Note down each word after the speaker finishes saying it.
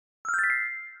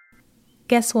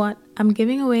Guess what? I'm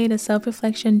giving away the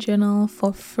self-reflection journal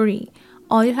for free.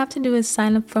 All you have to do is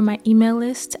sign up for my email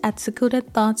list at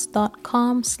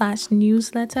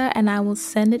secludedthoughts.com/newsletter and I will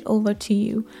send it over to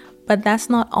you. But that's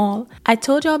not all. I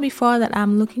told y'all before that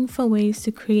I'm looking for ways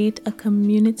to create a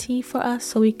community for us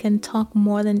so we can talk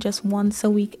more than just once a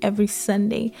week every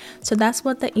Sunday. So that's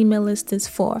what the email list is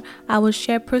for. I will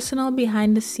share personal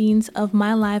behind the scenes of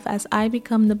my life as I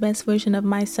become the best version of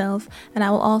myself, and I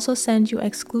will also send you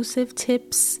exclusive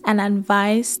tips and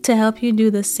advice to help you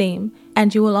do the same.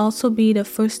 And you will also be the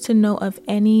first to know of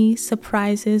any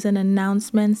surprises and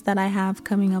announcements that I have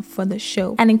coming up for the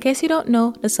show. And in case you don't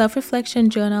know, the Self-Reflection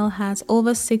Journal has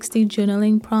over 60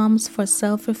 journaling prompts for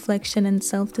self-reflection and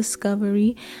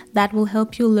self-discovery that will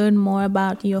help you learn more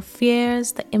about your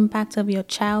fears, the impact of your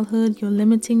childhood, your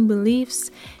limiting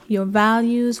beliefs, your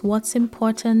values, what's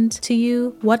important to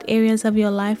you, what areas of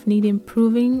your life need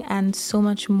improving, and so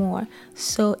much more.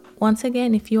 So once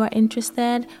again, if you are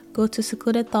interested, go to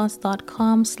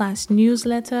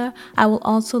secludedthoughts.com/newsletter. I will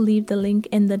also leave the link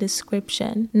in the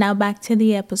description. Now back to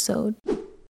the episode.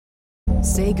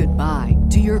 Say goodbye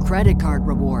to your credit card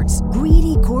rewards.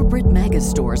 Greedy corporate mega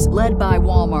stores, led by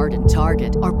Walmart and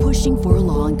Target, are pushing for a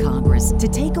law in Congress to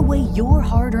take away your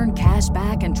hard-earned cash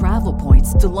back and travel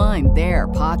points to line their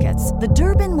pockets. The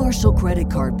Durbin-Marshall credit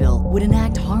card bill would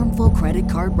enact harmful credit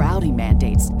card routing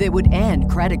mandates that would end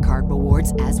credit card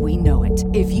rewards as we know it.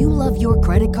 If you love your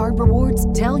credit card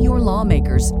rewards, tell your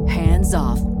lawmakers, hands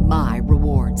off my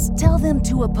rewards. Tell them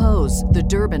to oppose the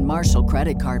Durbin-Marshall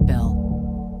credit card bill.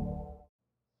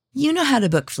 You know how to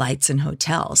book flights and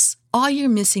hotels. All you're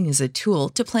missing is a tool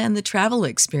to plan the travel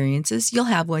experiences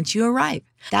you'll have once you arrive.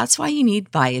 That's why you need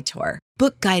Viator.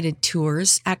 Book guided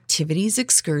tours, activities,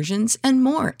 excursions, and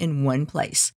more in one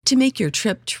place to make your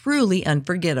trip truly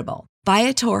unforgettable.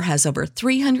 Viator has over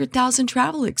 300,000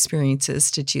 travel experiences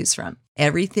to choose from.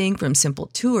 Everything from simple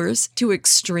tours to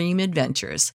extreme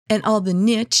adventures and all the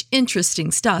niche,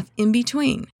 interesting stuff in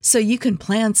between. So you can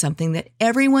plan something that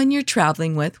everyone you're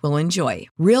traveling with will enjoy.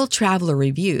 Real traveler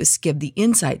reviews give the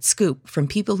inside scoop from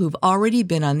people who've already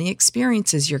been on the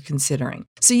experiences you're considering.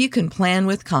 So you can plan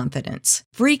with confidence.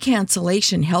 Free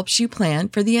cancellation helps you plan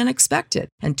for the unexpected.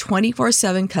 And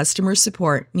 24/7 customer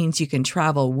support means you can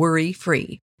travel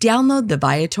worry-free. Download the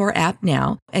Viator app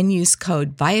now and use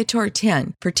code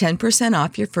Viator10 for 10%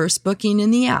 off your first booking in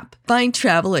the app. Find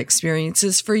travel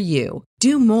experiences for you.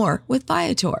 Do more with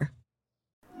Viator.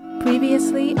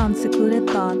 Previously on Secluded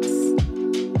Thoughts.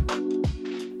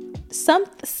 Some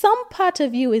part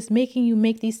of you is making you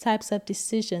make these types of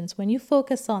decisions. When you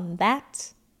focus on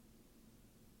that,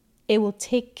 it will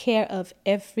take care of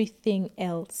everything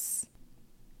else.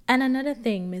 And another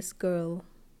thing, Miss Girl.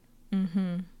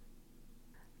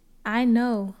 I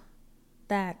know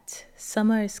that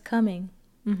summer is coming.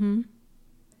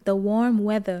 The warm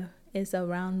weather is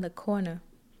around the corner.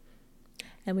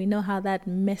 And we know how that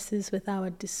messes with our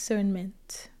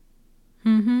discernment.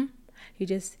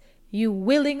 You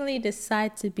willingly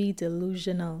decide to be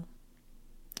delusional.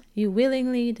 You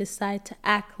willingly decide to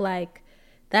act like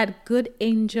that good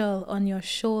angel on your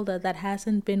shoulder that has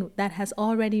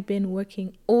already been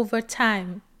working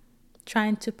overtime,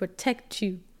 trying to protect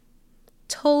you,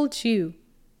 told you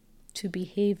to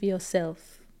behave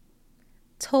yourself,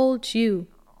 told you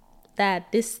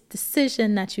that this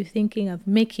decision that you're thinking of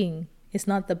making is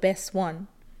not the best one,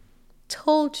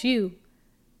 told you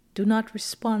do not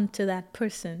respond to that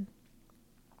person.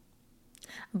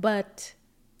 But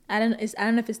I don't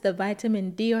know if it's the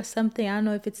vitamin D or something. I don't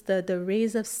know if it's the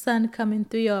rays of sun coming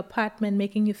through your apartment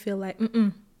making you feel like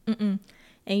and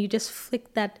you just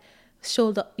flick that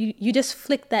shoulder, you just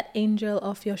flick that angel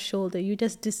off your shoulder. You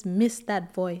just dismiss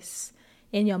that voice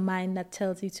in your mind that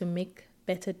tells you to make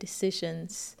better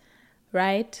decisions,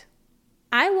 right?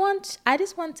 I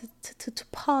just want to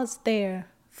pause there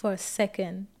for a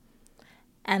second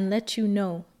and let you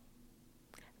know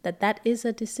that is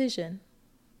a decision.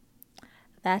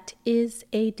 That is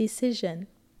a decision.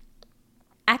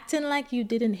 Acting like you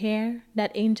didn't hear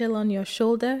that angel on your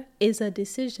shoulder is a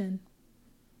decision.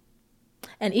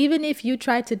 And even if you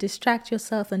try to distract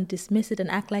yourself and dismiss it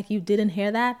and act like you didn't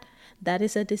hear that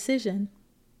is a decision.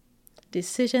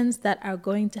 Decisions that are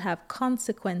going to have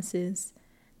consequences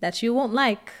that you won't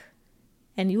like.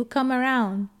 And you'll come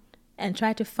around and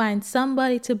try to find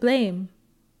somebody to blame.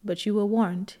 But you were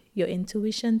warned. Your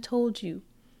intuition told you.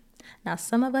 Now,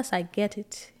 some of us, I get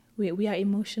it. We are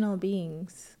emotional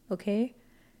beings, okay?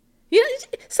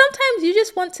 Sometimes you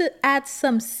just want to add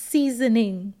some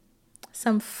seasoning,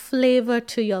 some flavor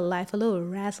to your life, a little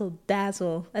razzle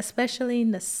dazzle, especially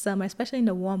in the summer, especially in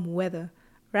the warm weather,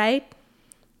 right?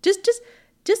 Just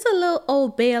Just a little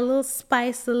Old Bay, a little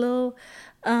spice, a little,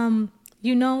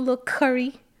 little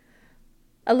curry,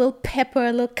 a little pepper,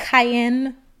 a little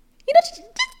cayenne. Just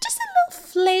a little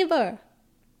flavor.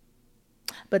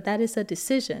 But that is a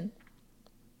decision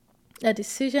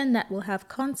that will have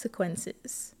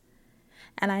consequences.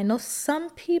 And I know some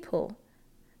people,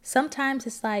 sometimes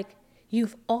it's like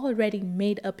you've already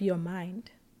made up your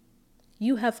mind.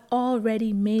 You have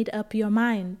already made up your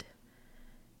mind.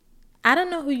 I don't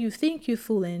know who you think you're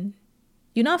fooling.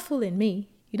 You're not fooling me.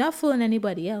 You're not fooling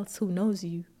anybody else who knows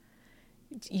you.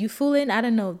 You fooling, I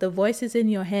don't know, the voices in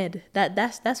your head.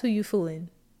 That's who you fooling.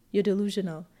 You're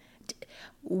delusional.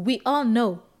 We all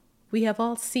know. We have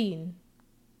all seen.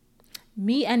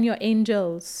 Me and your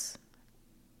angels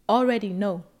already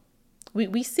know.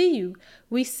 We see you.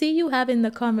 We see you having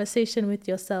the conversation with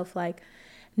yourself like,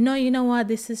 no, you know what?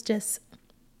 This is just,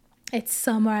 it's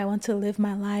summer. I want to live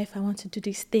my life. I want to do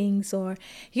these things. Or,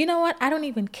 you know what? I don't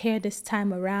even care this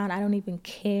time around. I don't even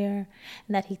care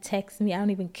that he texts me. I don't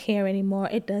even care anymore.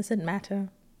 It doesn't matter.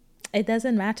 It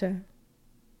doesn't matter.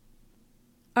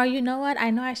 Or you know what? I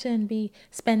know I shouldn't be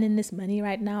spending this money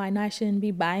right now. I know I shouldn't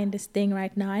be buying this thing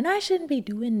right now. I know I shouldn't be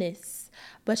doing this.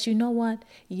 But you know what?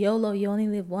 YOLO, you only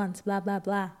live once, blah, blah,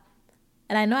 blah.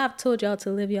 And I know I've told y'all to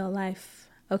live your life,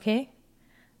 okay?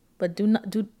 But do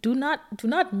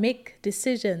not make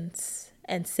decisions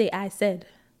and say I said.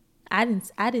 I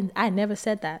never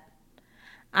said that.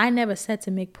 I never said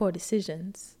to make poor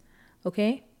decisions,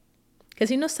 okay? Because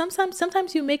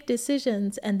sometimes you make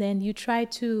decisions and then you try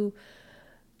to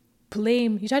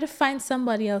blame. You try to find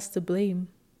somebody else to blame.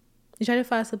 It's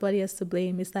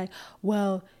like,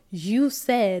 well, you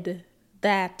said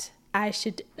that I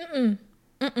should.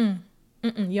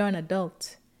 You're an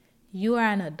adult. You are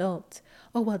an adult.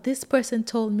 Oh, well, this person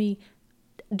told me.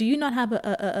 Do you not have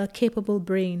a capable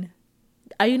brain?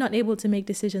 Are you not able to make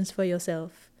decisions for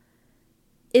yourself?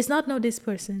 It's not no this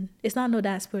person. It's not no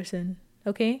that person.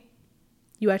 Okay?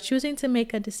 You are choosing to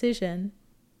make a decision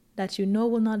that you know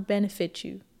will not benefit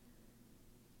you.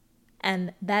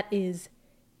 And that is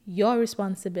your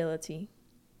responsibility.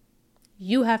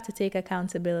 You have to take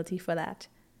accountability for that.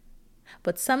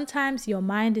 But sometimes your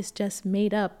mind is just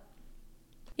made up.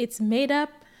 It's made up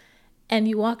and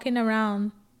you're walking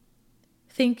around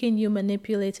thinking you're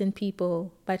manipulating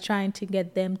people by trying to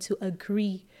get them to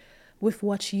agree with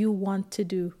what you want to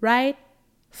do, right?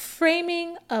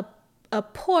 Framing a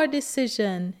poor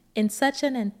decision in such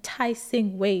an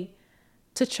enticing way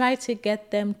to try to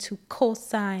get them to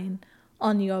co-sign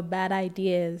on your bad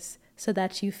ideas so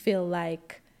that you feel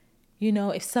like,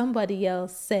 if somebody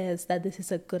else says that this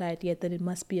is a good idea, then it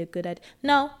must be a good idea.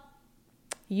 No,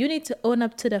 you need to own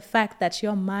up to the fact that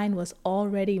your mind was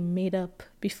already made up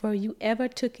before you ever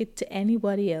took it to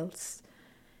anybody else.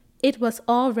 It was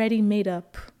already made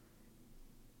up.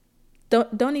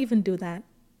 Don't even do that.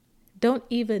 Don't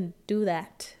even do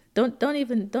that. Don't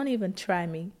even try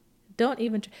me.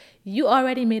 You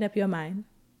already made up your mind.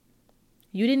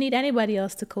 You didn't need anybody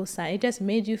else to co-sign. It just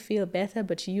made you feel better,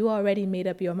 but you already made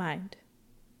up your mind.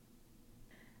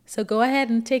 So go ahead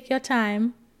and take your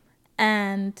time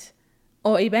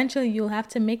or eventually you'll have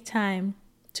to make time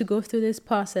to go through this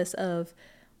process of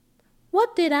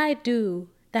what did I do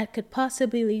that could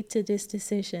possibly lead to this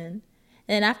decision?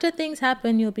 And after things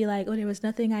happen, you'll be like, oh, there was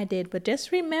nothing I did. But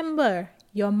just remember,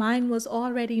 your mind was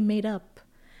already made up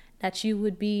that you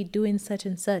would be doing such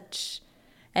and such.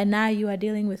 And now you are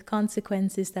dealing with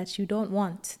consequences that you don't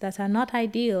want, that are not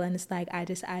ideal. And it's like, I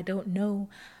don't know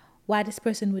why this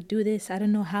person would do this. I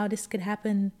don't know how this could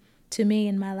happen to me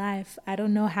in my life. I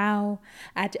don't know how.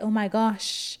 Oh my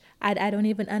gosh, I don't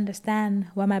even understand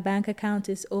why my bank account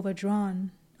is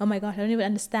overdrawn. Oh my gosh, I don't even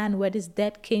understand where this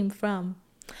debt came from.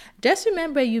 Just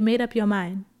remember, you made up your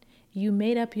mind. You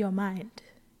made up your mind.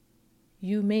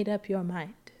 You made up your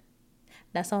mind.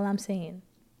 That's all I'm saying.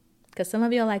 Because some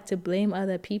of y'all like to blame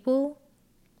other people.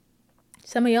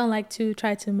 Some of y'all like to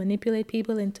try to manipulate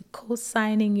people into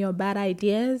co-signing your bad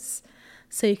ideas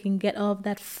so you can get all of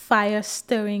that fire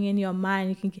stirring in your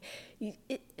mind.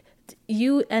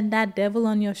 You and that devil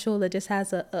on your shoulder just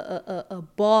has a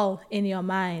ball in your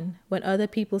mind when other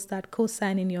people start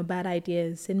co-signing your bad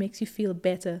ideas. It makes you feel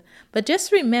better. But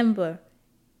just remember,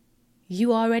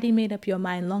 you already made up your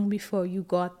mind long before you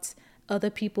got other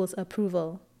people's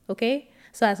approval. Okay?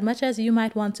 So as much as you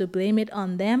might want to blame it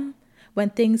on them when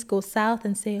things go south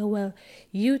and say, oh, well,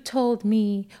 you told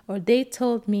me or they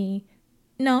told me.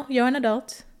 No, you're an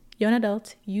adult. You're an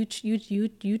adult. You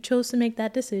chose to make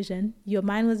that decision. Your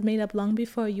mind was made up long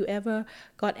before you ever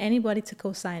got anybody to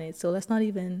co-sign it. So let's not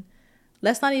even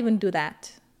do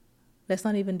that. Let's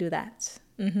not even do that.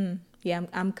 Yeah,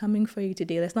 I'm coming for you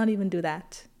today. Let's not even do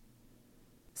that.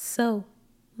 So,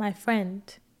 my friend,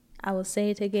 I will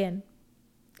say it again.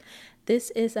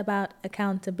 This is about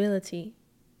accountability.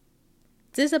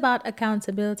 This is about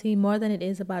accountability more than it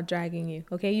is about dragging you,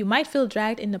 okay? You might feel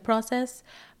dragged in the process,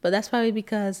 but that's probably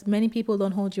because many people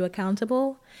don't hold you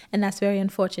accountable, and that's very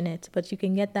unfortunate. But you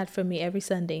can get that from me every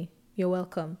Sunday. You're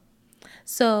welcome.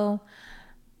 So,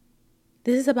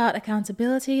 this is about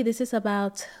accountability. This is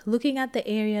about looking at the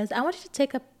areas. I want you to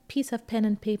take a piece of pen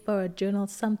and paper or journal,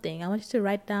 something. I want you to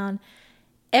write down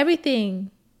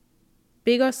everything,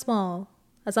 big or small,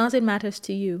 as long as it matters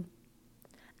to you.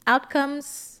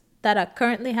 Outcomes that are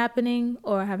currently happening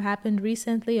or have happened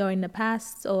recently or in the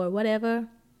past or whatever.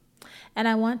 And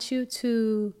I want you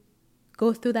to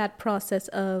go through that process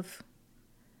of,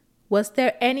 was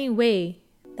there any way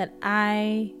that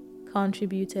I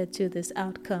contributed to this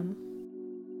outcome?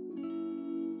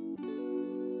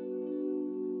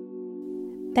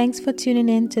 Thanks for tuning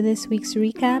in to this week's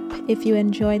recap. If you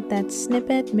enjoyed that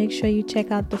snippet, make sure you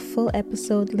check out the full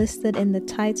episode listed in the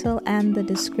title and the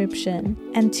description.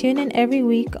 And tune in every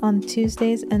week on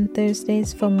Tuesdays and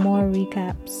Thursdays for more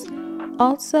recaps.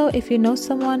 Also, if you know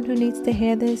someone who needs to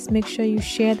hear this, make sure you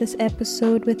share this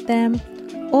episode with them.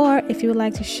 Or if you would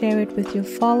like to share it with your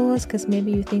followers, because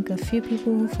maybe you think a few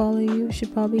people who follow you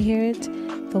should probably hear it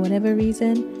for whatever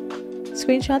reason,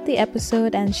 screenshot the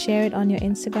episode and share it on your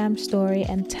Instagram story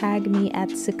and tag me at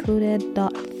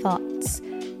secluded.thoughts.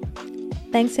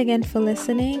 Thanks again for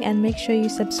listening, and make sure you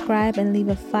subscribe and leave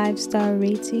a 5-star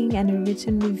rating and a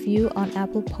written review on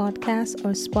Apple Podcasts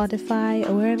or Spotify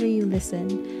or wherever you listen.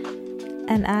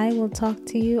 And I will talk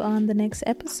to you on the next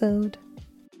episode.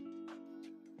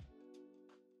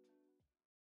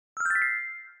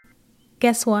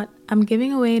 Guess what? I'm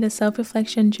giving away the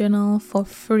Self-Reflection Journal for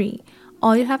free.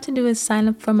 All you have to do is sign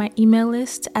up for my email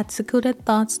list at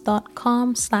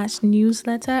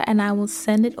secludedthoughts.com/newsletter and I will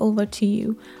send it over to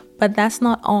you. But that's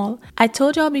not all. I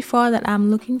told y'all before that I'm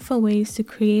looking for ways to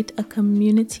create a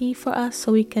community for us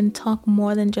so we can talk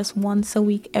more than just once a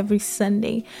week every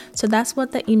Sunday. So that's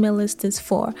what the email list is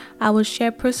for. I will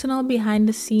share personal behind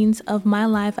the scenes of my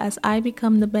life as I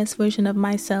become the best version of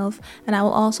myself, and I will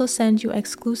also send you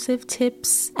exclusive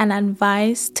tips and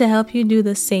advice to help you do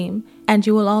the same. And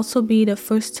you will also be the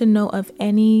first to know of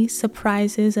any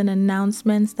surprises and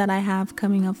announcements that I have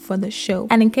coming up for the show.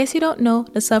 And in case you don't know,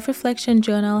 the Self-Reflection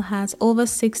Journal has over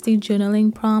 60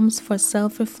 journaling prompts for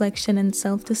self-reflection and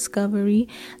self-discovery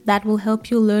that will help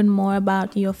you learn more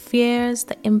about your fears,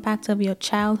 the impact of your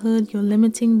childhood, your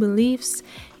limiting beliefs,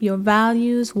 your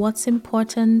values, what's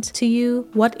important to you,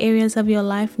 what areas of your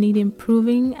life need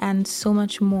improving, and so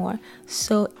much more.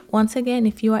 So once again,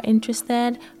 if you are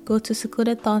interested, go to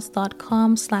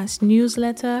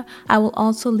secludedthoughts.com/newsletter. I will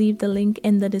also leave the link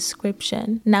in the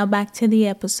description. Now back to the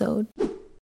episode.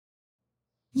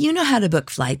 You know how to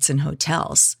book flights and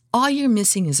hotels. All you're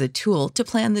missing is a tool to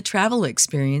plan the travel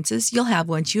experiences you'll have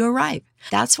once you arrive.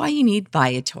 That's why you need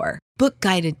Viator. Book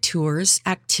guided tours,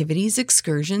 activities,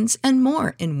 excursions, and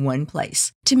more in one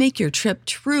place to make your trip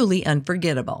truly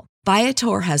unforgettable.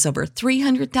 Viator has over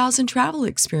 300,000 travel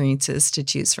experiences to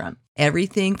choose from.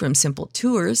 Everything from simple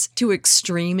tours to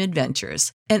extreme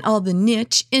adventures and all the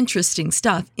niche, interesting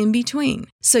stuff in between.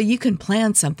 So you can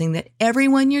plan something that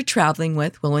everyone you're traveling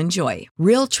with will enjoy.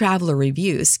 Real traveler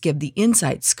reviews give the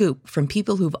inside scoop from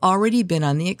people who've already been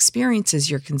on the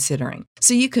experiences you're considering.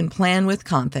 So you can plan with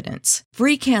confidence.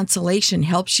 Free cancellation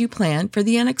helps you plan for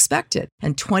the unexpected.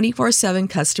 And 24/7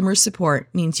 customer support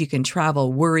means you can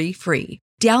travel worry-free.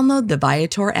 Download the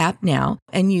Viator app now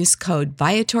and use code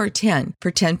Viator10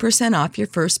 for 10% off your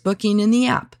first booking in the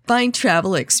app. Find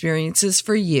travel experiences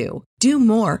for you. Do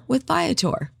more with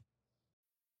Viator.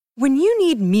 When you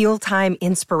need mealtime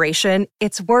inspiration,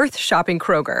 it's worth shopping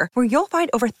Kroger, where you'll find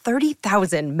over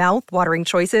 30,000 mouth-watering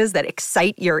choices that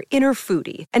excite your inner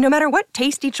foodie. And no matter what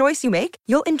tasty choice you make,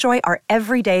 you'll enjoy our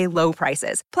everyday low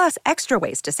prices, plus extra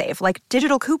ways to save, like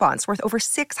digital coupons worth over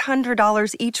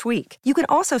 $600 each week. You can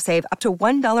also save up to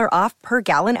 $1 off per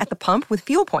gallon at the pump with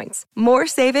fuel points. More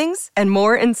savings and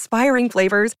more inspiring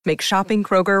flavors make shopping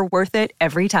Kroger worth it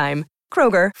every time.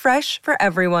 Kroger, fresh for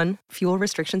everyone. Fuel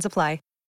restrictions apply.